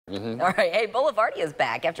All right. Hey, Boulevardia is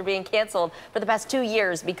back after being canceled for the past 2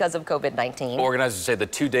 years because of COVID-19. Organizers say the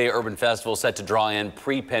two-day urban festival is set to draw in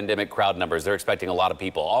pre-pandemic crowd numbers. They're expecting a lot of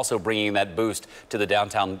people, also bringing that boost to the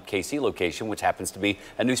downtown KC location, which happens to be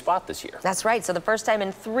a new spot this year. That's right. So the first time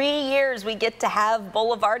in 3 years we get to have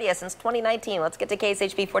Boulevardia since 2019. Let's get to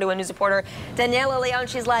KSHB 41 News reporter Daniela Leon.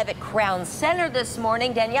 She's live at Crown Center this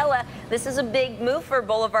morning. Daniela, this is a big move for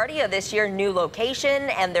Boulevardia this year. New location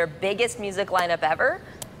and their biggest music lineup ever.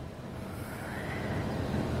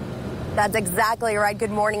 That's exactly right.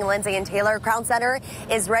 Good morning, Lindsay and Taylor. Crown Center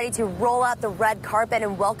is ready to roll out the red carpet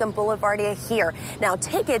and welcome Boulevardia here. Now,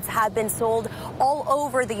 tickets have been sold all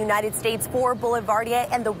over the United States for Boulevardia,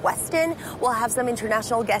 and the Westin will have some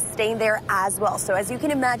international guests staying there as well. So as you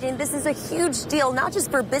can imagine, this is a huge deal, not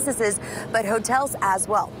just for businesses, but hotels as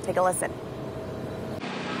well. Take a listen.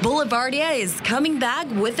 Boulevardia is coming back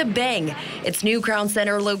with a bang. Its new Crown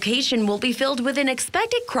Center location will be filled with an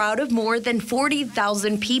expected crowd of more than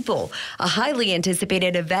 40,000 people. A highly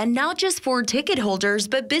anticipated event, not just for ticket holders,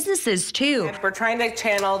 but businesses too. We're trying to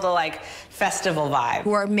channel the festival vibe.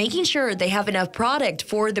 Who are making sure they have enough product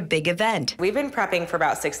for the big event. We've been prepping for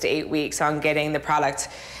about 6 to 8 weeks on getting the product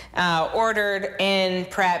ordered, in,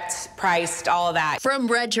 prepped, priced, all of that. From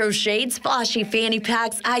retro shades, flashy fanny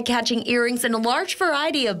packs, eye-catching earrings, and a large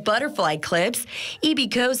variety of butterfly clips,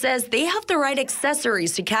 EBCO says they have the right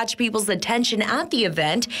accessories to catch people's attention at the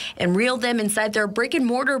event and reel them inside their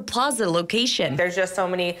brick-and-mortar plaza location. There's just so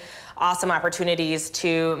many awesome opportunities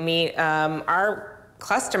to meet our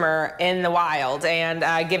customer in the wild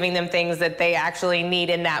and giving them things that they actually need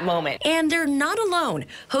in that moment. And they're not alone.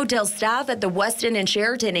 Hotel staff at the Westin and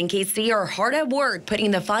Sheraton in KC are hard at work putting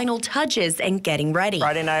the final touches and getting ready.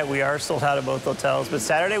 Friday night we are sold out at both hotels, but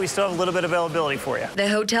Saturday we still have a little bit of availability for you. The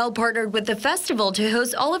hotel partnered with the festival to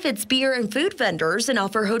host all of its beer and food vendors and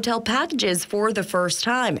offer hotel packages for the first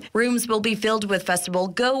time. Rooms will be filled with festival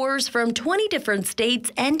goers from 20 different states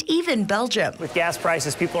and even Belgium. With gas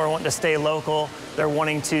prices, people are wanting to stay local. They're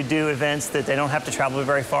wanting to do events that they don't have to travel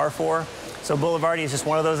very far for. So Boulevardia is just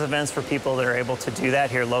one of those events for people that are able to do that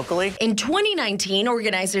here locally. In 2019,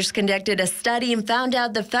 organizers conducted a study and found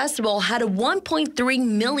out the festival had a $1.3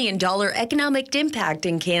 million economic impact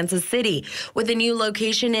in Kansas City. With a new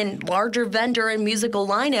location and larger vendor and musical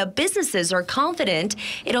lineup, businesses are confident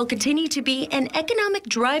it'll continue to be an economic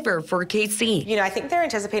driver for KC. You know, I think they're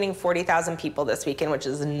anticipating 40,000 people this weekend, which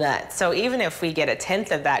is nuts. So even if we get a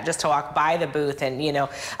tenth of that just to walk by the booth, and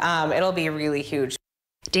it'll be really huge.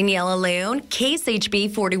 Daniela Leon,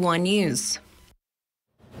 KSHB 41 News.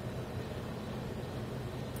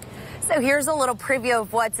 So here's a little preview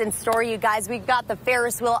of what's in store, you guys. We've got the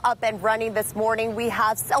Ferris wheel up and running this morning. We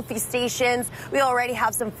have selfie stations. We already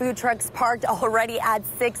have some food trucks parked already at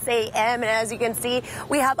 6 a.m. And as you can see,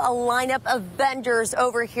 we have a lineup of vendors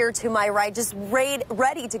over here to my right, just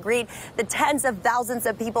ready to greet the tens of thousands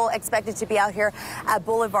of people expected to be out here at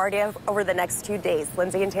Boulevardia over the next 2 days.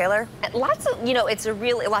 Lindsay and Taylor? Lots of, it's a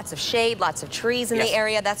really, lots of shade, lots of trees in the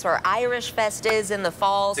area. That's where Irish Fest is in the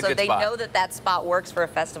fall. So they know that spot works for a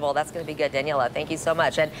festival. That's going to be good. Daniela, thank you so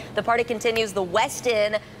much. And the party continues. The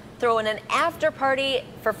Westin throwing an after party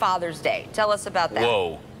for Father's Day. Tell us about that.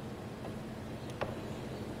 Whoa.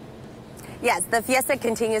 Yes, the fiesta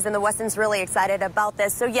continues, and the Westin's really excited about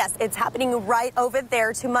this. So, yes, it's happening right over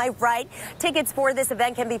there to my right. Tickets for this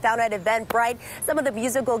event can be found at Eventbrite. Some of the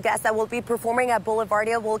musical guests that will be performing at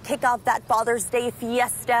Boulevardia will kick off that Father's Day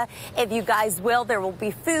fiesta. If you guys will, there will be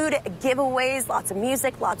food, giveaways, lots of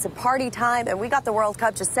music, lots of party time, and we got the World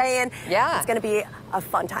Cup, just saying. Yeah. It's going to be a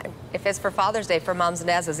fun time. If it's for Father's Day for moms and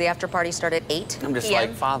dads, does the after party start at 8 I'm just p.m.?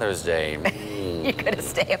 like Father's Day. You could have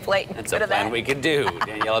stayed up late and That's go a to plan that. we could do.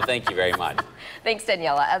 Daniela, thank you very much. Thanks,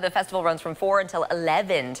 Daniela. The festival runs from 4 until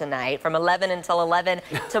 11 tonight, from 11 until 11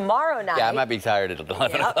 tomorrow night. Yeah, I might be tired at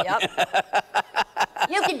 11. Yep.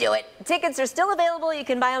 You can do it. Tickets are still available. You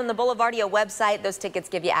can buy on the Boulevardia website. Those tickets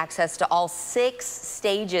give you access to all 6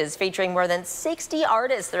 stages featuring more than 60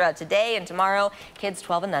 artists throughout today and tomorrow. Kids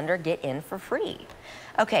 12 and under get in for free.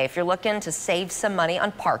 Okay, if you're looking to save some money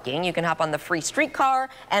on parking, you can hop on the free streetcar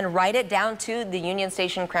and ride it down to the Union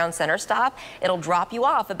Station Crown Center stop. It'll drop you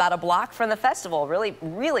off about a block from the festival,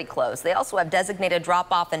 really close. They also have designated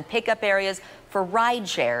drop-off and pickup areas for ride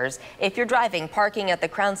shares. If you're driving, parking at the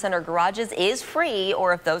Crown Center garages is free,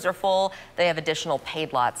 or if those are full, they have additional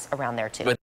paid lots around there too.